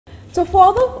To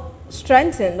further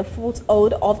strengthen the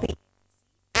foothold of the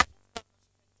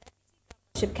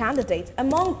governorship candidate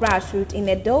among grassroots in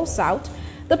Edo South,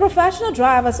 the Professional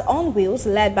Drivers on Wheels,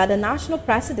 led by the national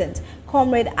president,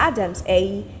 Comrade Adams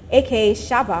A, aka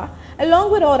Shaba,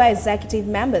 along with other executive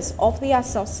members of the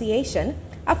association,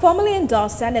 have formally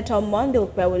endorsed Senator Monday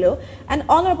Okpebholor and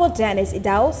Honorable Dennis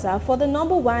Idahosa for the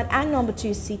number 1 and number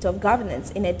 2 seat of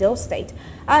governance in Edo State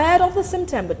ahead of the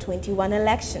September 21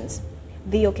 elections.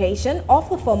 The occasion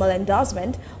of the formal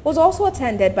endorsement was also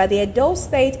attended by the Edo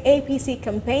State APC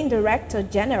Campaign Director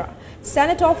General,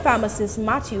 Senator Pharmacist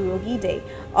Matthew Rogide,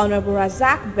 Honorable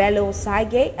Razak Bello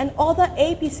Saige, and other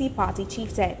APC party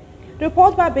chieftains. The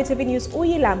report by BTV News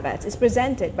Uyi Lambert is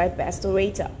presented by Best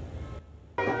Orator.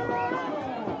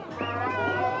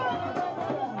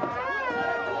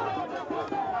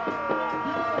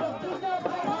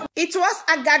 It was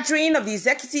a gathering of the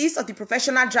executives of the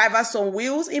Professional Drivers on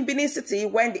Wheels in Benin City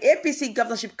when the APC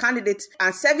governorship candidate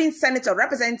and serving senator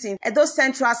representing Edo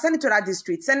Central Senatorial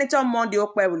District, Senator Monday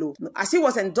Okpebholor, as he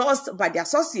was endorsed by the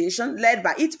association led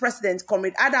by its president,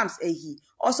 Comrade Adams Ehi,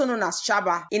 also known as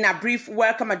Shaba. In a brief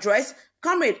welcome address,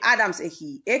 Comrade Adams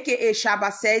Ehi, aka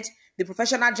Shaba, said the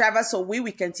Professional Drivers on Wheels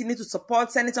will continue to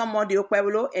support Senator Monday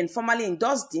Okpebholor and formally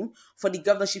endorsed him for the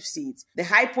governorship seat. The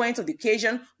high point of the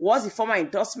occasion was the formal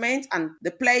endorsement and the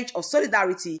pledge of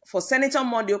solidarity for Senator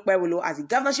Monday Okpebholor as the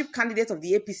governorship candidate of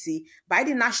the APC by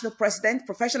the national president,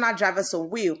 Professional Drivers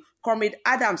on Wheels, Comrade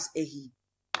Adams Ehi.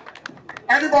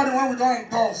 Anybody when we don't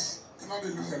endorse, you know they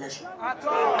lose election. At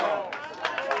all.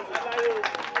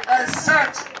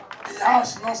 Except the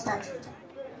house not start with.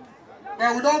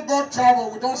 But we don't go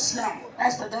travel, we don't see them.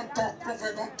 Pastor don't talk,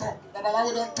 prophet don't talk,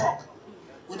 Babalawo don't talk.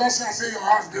 We don't see and say your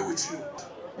house there with you.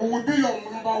 We will be your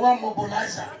number 1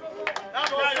 mobilizer.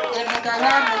 Your number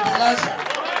 1 mobilizer.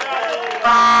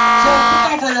 So put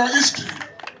that for your history.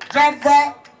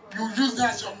 Driver, you use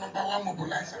that as your number 1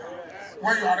 mobilizer.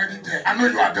 When you are already there. I know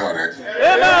you are there already.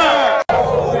 Amen.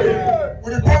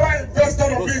 With the power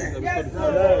invested of me, as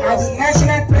the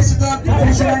national president,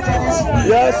 Professional Drivers on Wheels,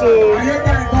 yes, sir. I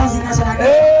hereby endorse the national.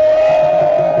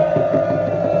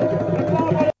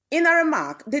 In a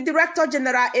remark, the Director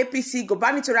General APC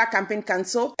Gubernatorial Campaign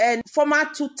Council and former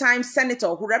 2-time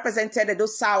senator who represented Edo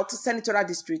South Senatorial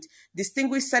District,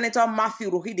 distinguished Senator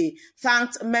Matthew Rogide,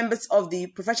 thanked members of the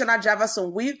Professional Drivers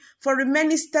on Wheels for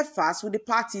remaining steadfast with the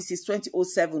party since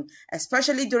 2007,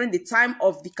 especially during the time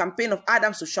of the campaign of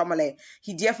Adams Oshiomhole.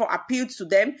 He therefore appealed to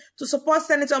them to support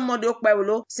Senator Monday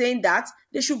Okpebholor, saying that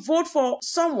they should vote for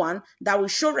someone that will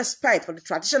show respect for the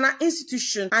traditional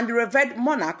institution and the revered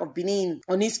monarch of Benin.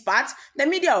 On his part, the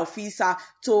media officer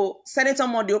to Senator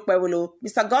Monday Okpebholor,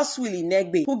 Mr. Godswill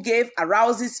Negbe, who gave a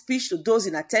rousing speech to those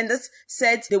in attendance,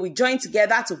 said they will join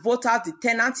together to vote out the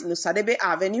tenants in Osadebe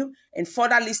Avenue and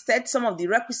further listed some of the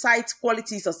requisite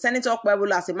qualities of Senator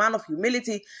Okpebholor as a man of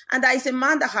humility and that is a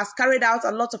man that has carried out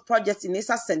a lot of projects in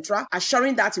Esa Central,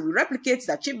 assuring that he will replicate his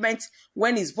achievements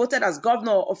when he's voted as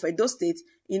governor of Edo State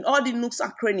in all the nooks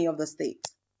and crannies of the state.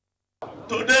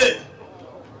 Today,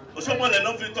 someone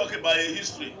enough to talk about a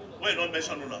history. Wait, don't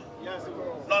mention now. Yes,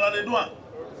 no, they do one.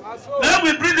 Then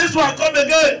we bring this one, come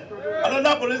again.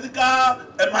 Another political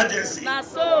emergency. That's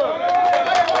so.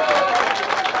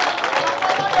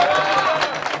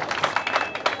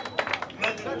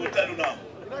 Nothing we will tell you now.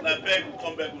 Now beg, we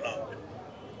come back now.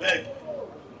 Beg.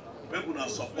 We will not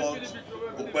support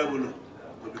Okpebholor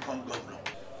to become governor.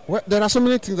 Well, there are so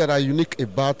many things that are unique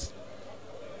about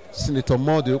Senator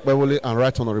Monday Okpebholor and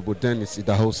Right Honorable Dennis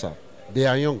Idahosa. They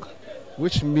are young,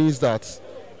 which means that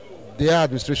their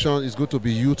administration is going to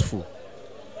be youthful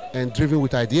and driven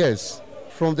with ideas.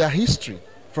 From their history,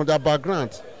 from their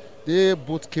background, they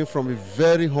both came from a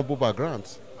very humble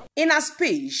background. In a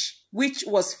speech which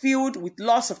was filled with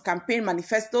lots of campaign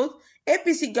manifestos,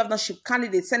 APC governorship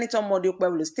candidate Senator Monday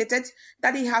Okpebholor stated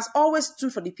that he has always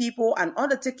stood for the people and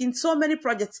undertaken so many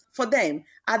projects for them,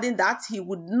 adding that he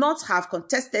would not have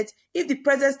contested if the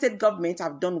present state government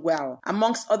have done well.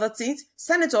 Amongst other things,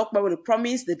 Senator Okpebholor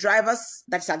promised the drivers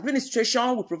that his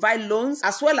administration will provide loans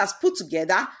as well as put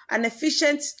together an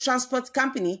efficient transport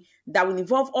company that will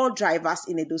involve all drivers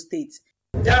in Edo State.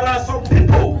 There are some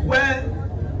people where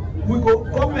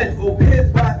government will pay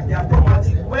back their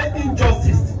property when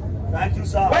injustice. Thank you,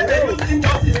 sir. When they use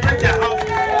injustice to take their house.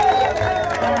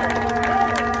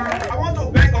 I want to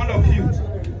beg all of you,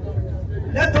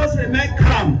 let us remain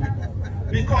calm,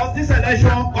 because this election,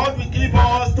 God will give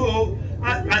us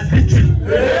as victory.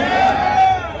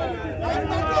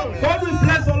 God will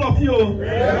bless all of you.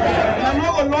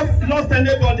 are not going to lost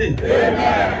anybody.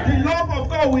 Amen. The love of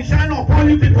God will shine upon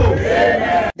you people.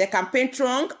 Amen. The campaign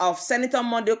trunk of Senator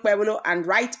Monday Okpebholor and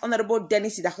Right Honorable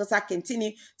Dennis Idahosa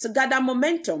continue to gather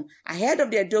momentum ahead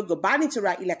of the Edo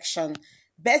gubernatorial election.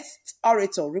 Best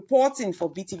Orator reporting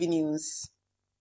for BTV News.